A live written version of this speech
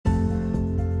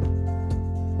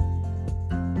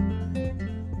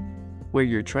Where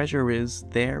your treasure is,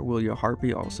 there will your heart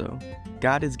be also.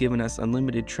 God has given us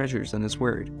unlimited treasures in His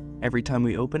Word. Every time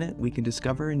we open it, we can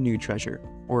discover a new treasure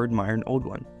or admire an old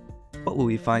one. What will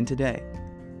we find today?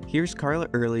 Here's Carla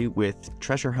Early with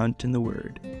Treasure Hunt in the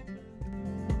Word.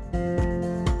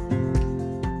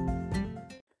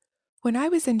 When I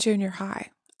was in junior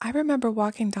high, I remember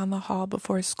walking down the hall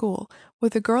before school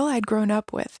with a girl I'd grown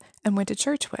up with and went to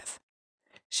church with.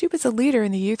 She was a leader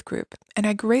in the youth group, and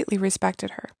I greatly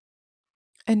respected her.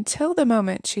 Until the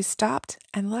moment she stopped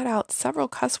and let out several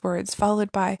cuss words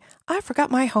followed by, "I forgot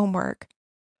my homework."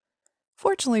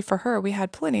 Fortunately for her, we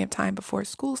had plenty of time before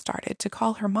school started to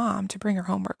call her mom to bring her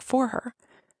homework for her,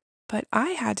 but I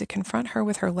had to confront her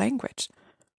with her language.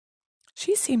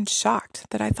 She seemed shocked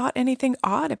that I thought anything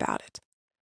odd about it.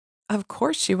 Of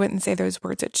course she wouldn't say those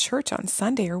words at church on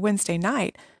Sunday or Wednesday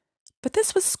night, but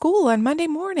this was school on Monday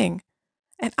morning,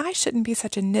 and I shouldn't be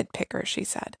such a nitpicker, she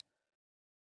said.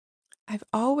 I've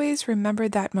always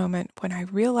remembered that moment when I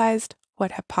realized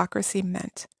what hypocrisy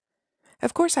meant.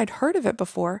 Of course, I'd heard of it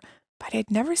before, but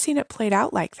I'd never seen it played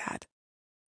out like that.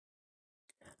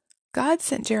 God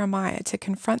sent Jeremiah to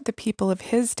confront the people of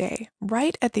his day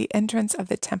right at the entrance of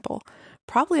the temple,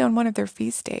 probably on one of their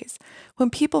feast days, when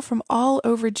people from all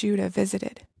over Judah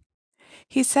visited.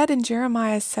 He said in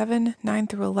Jeremiah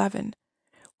 7:9-11,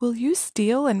 "Will you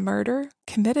steal and murder,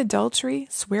 commit adultery,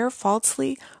 swear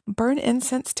falsely, burn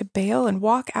incense to Baal, and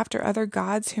walk after other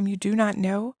gods whom you do not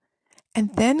know,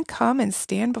 and then come and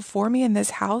stand before me in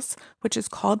this house, which is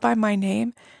called by my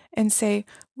name, and say,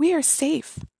 'We are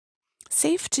safe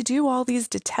to do all these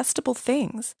detestable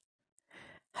things'?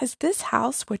 Has this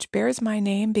house which bears my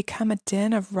name become a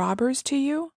den of robbers to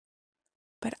you?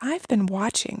 But I've been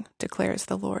watching, declares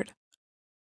the Lord."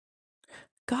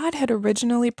 God had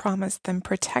originally promised them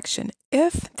protection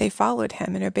if they followed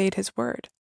him and obeyed his word.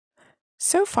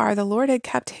 So far, the Lord had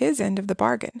kept his end of the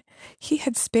bargain. He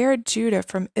had spared Judah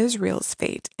from Israel's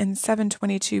fate in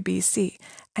 722 BC,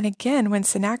 and again when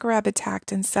Sennacherib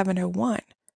attacked in 701.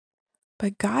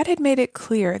 But God had made it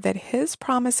clear that his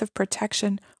promise of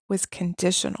protection was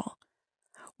conditional.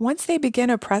 Once they began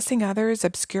oppressing others,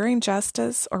 obscuring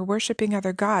justice, or worshiping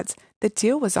other gods, the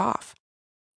deal was off.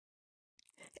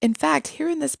 In fact, here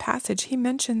in this passage, he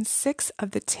mentions 6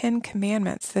 of the 10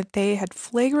 commandments that they had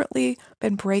flagrantly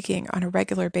been breaking on a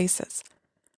regular basis.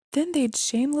 Then they'd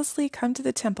shamelessly come to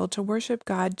the temple to worship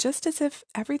God just as if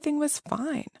everything was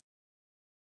fine.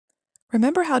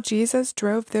 Remember how Jesus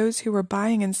drove those who were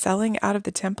buying and selling out of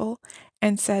the temple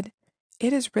and said,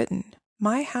 "It is written,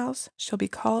 'My house shall be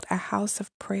called a house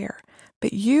of prayer,'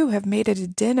 but you have made it a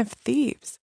den of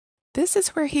thieves." This is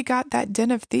where he got that den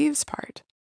of thieves part.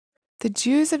 The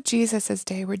Jews of Jesus'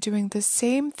 day were doing the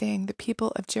same thing the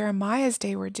people of Jeremiah's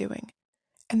day were doing,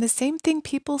 and the same thing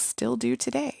people still do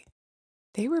today.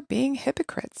 They were being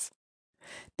hypocrites.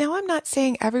 Now, I'm not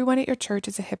saying everyone at your church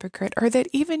is a hypocrite or that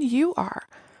even you are.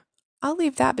 I'll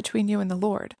leave that between you and the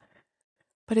Lord.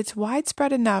 But it's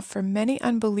widespread enough for many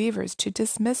unbelievers to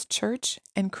dismiss church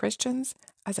and Christians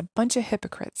as a bunch of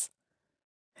hypocrites.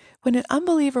 When an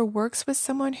unbeliever works with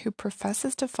someone who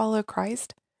professes to follow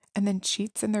Christ and then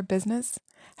cheats in their business,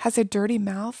 has a dirty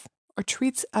mouth, or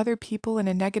treats other people in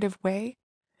a negative way,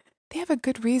 they have a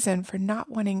good reason for not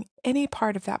wanting any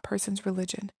part of that person's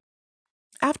religion.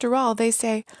 After all, they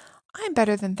say, "I'm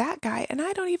better than that guy, and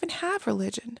I don't even have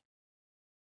religion."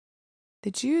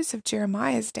 The Jews of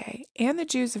Jeremiah's day and the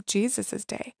Jews of Jesus'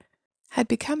 day had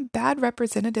become bad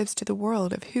representatives to the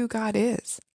world of who God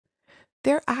is.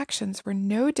 Their actions were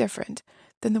no different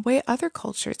than the way other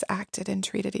cultures acted and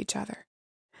treated each other.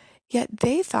 Yet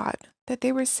they thought that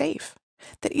they were safe,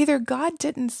 that either God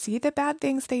didn't see the bad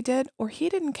things they did or he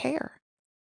didn't care.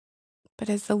 But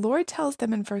as the Lord tells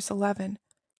them in verse 11,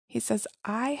 he says,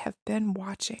 "I have been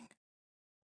watching."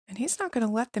 And he's not going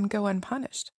to let them go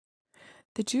unpunished.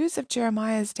 The Jews of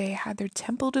Jeremiah's day had their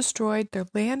temple destroyed, their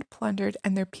land plundered,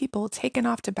 and their people taken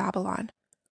off to Babylon.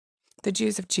 The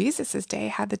Jews of Jesus' day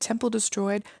had the temple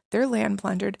destroyed, their land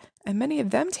plundered, and many of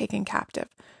them taken captive,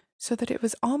 so that it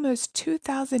was almost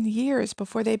 2,000 years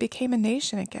before they became a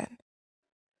nation again.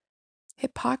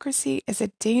 Hypocrisy is a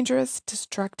dangerous,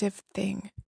 destructive thing.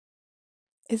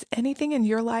 Is anything in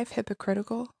your life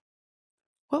hypocritical?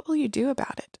 What will you do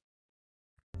about it?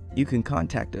 You can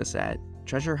contact us at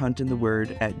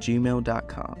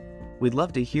treasurehuntintheword@gmail.com. We'd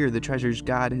love to hear the treasures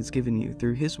God has given you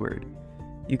through His Word.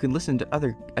 You can listen to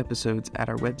other episodes at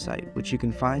our website, which you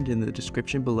can find in the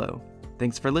description below.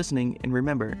 Thanks for listening, and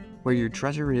remember, where your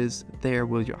treasure is, there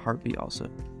will your heart be also.